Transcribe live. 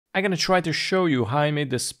I'm gonna try to show you how I made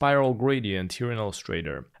the spiral gradient here in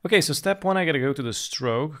Illustrator. Okay, so step one, I gotta go to the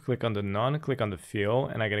stroke, click on the none, click on the fill,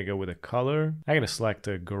 and I gotta go with a color. I gotta select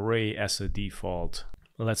a gray as a default.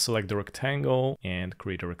 Let's select the rectangle and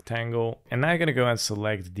create a rectangle. And now I'm gonna go and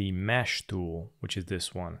select the mesh tool, which is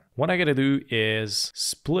this one. What I gotta do is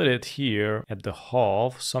split it here at the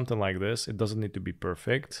half, something like this. It doesn't need to be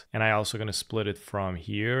perfect. And I also gonna split it from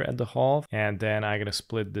here at the half. And then I'm gonna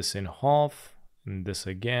split this in half. And this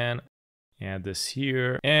again, and this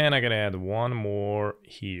here, and I'm gonna add one more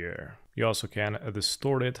here. You also can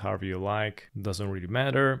distort it however you like, doesn't really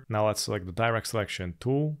matter. Now let's select the direct selection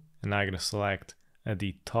tool, and now I'm gonna select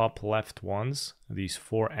the top left ones, these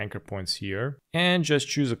 4 anchor points here, and just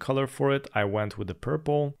choose a color for it. I went with the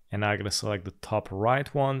purple, and now I'm gonna select the top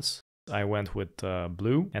right ones. I went with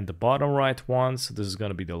blue, and the bottom right ones, this is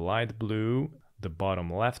gonna be the light blue. The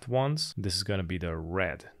bottom left ones, this is gonna be the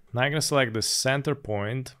red. Now I'm gonna select the center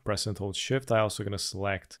point, press and hold shift. I'm also gonna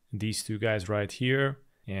select these 2 guys right here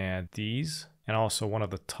and these, and also one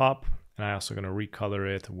at the top. And I'm also gonna recolor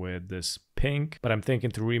it with this pink, but I'm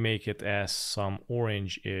thinking to remake it as some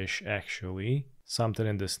orange-ish actually, something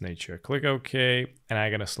in this nature. Click OK, and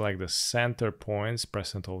I'm gonna select the center points,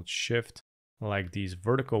 press and hold shift, like these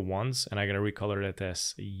vertical ones, and I'm gonna recolor it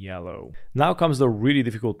as yellow. Now comes the really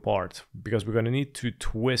difficult part, because we're gonna need to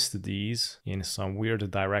twist these in some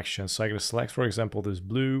weird direction. So I'm gonna select, for example, this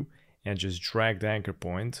blue and just drag the anchor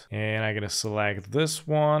point, and I'm gonna select this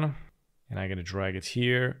one and I'm gonna drag it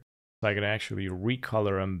here. So I'm gonna actually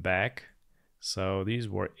recolor them back. So these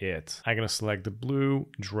were it. I'm gonna select the blue,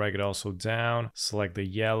 drag it also down, select the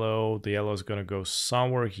yellow. The yellow is gonna go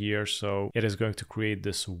somewhere here. So it is going to create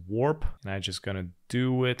this warp, and I'm just gonna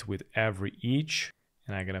do it with every each.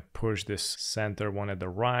 And I'm gonna push this center one at the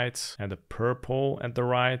right and the purple at the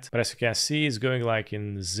right. But as you can see, it's going like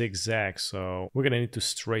in zigzag. So we're gonna need to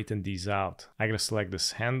straighten these out. I'm gonna select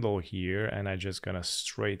this handle here and I'm just gonna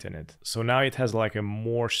straighten it. So now it has like a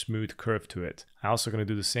more smooth curve to it. I'm also gonna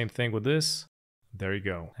do the same thing with this. There you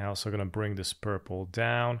go. I'm also gonna bring this purple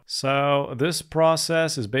down. So this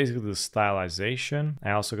process is basically the stylization.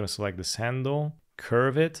 I'm also gonna select this handle,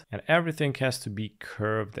 curve it, and everything has to be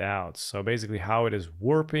curved out. So basically how it is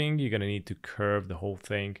warping, you're gonna need to curve the whole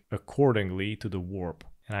thing accordingly to the warp.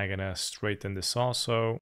 And I'm gonna straighten this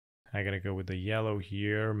also. I'm gonna go with the yellow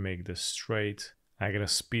here, make this straight. I'm gonna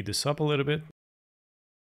speed this up a little bit.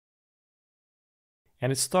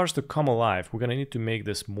 And it starts to come alive. We're gonna need to make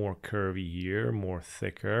this more curvy here, more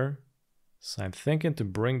thicker. So I'm thinking to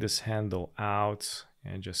bring this handle out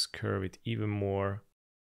and just curve it even more.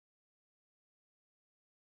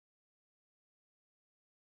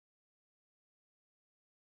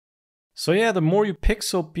 So yeah, the more you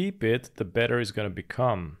pixel peep it, the better it's gonna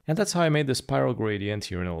become. And that's how I made the spiral gradient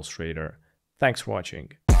here in Illustrator. Thanks for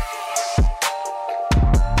watching.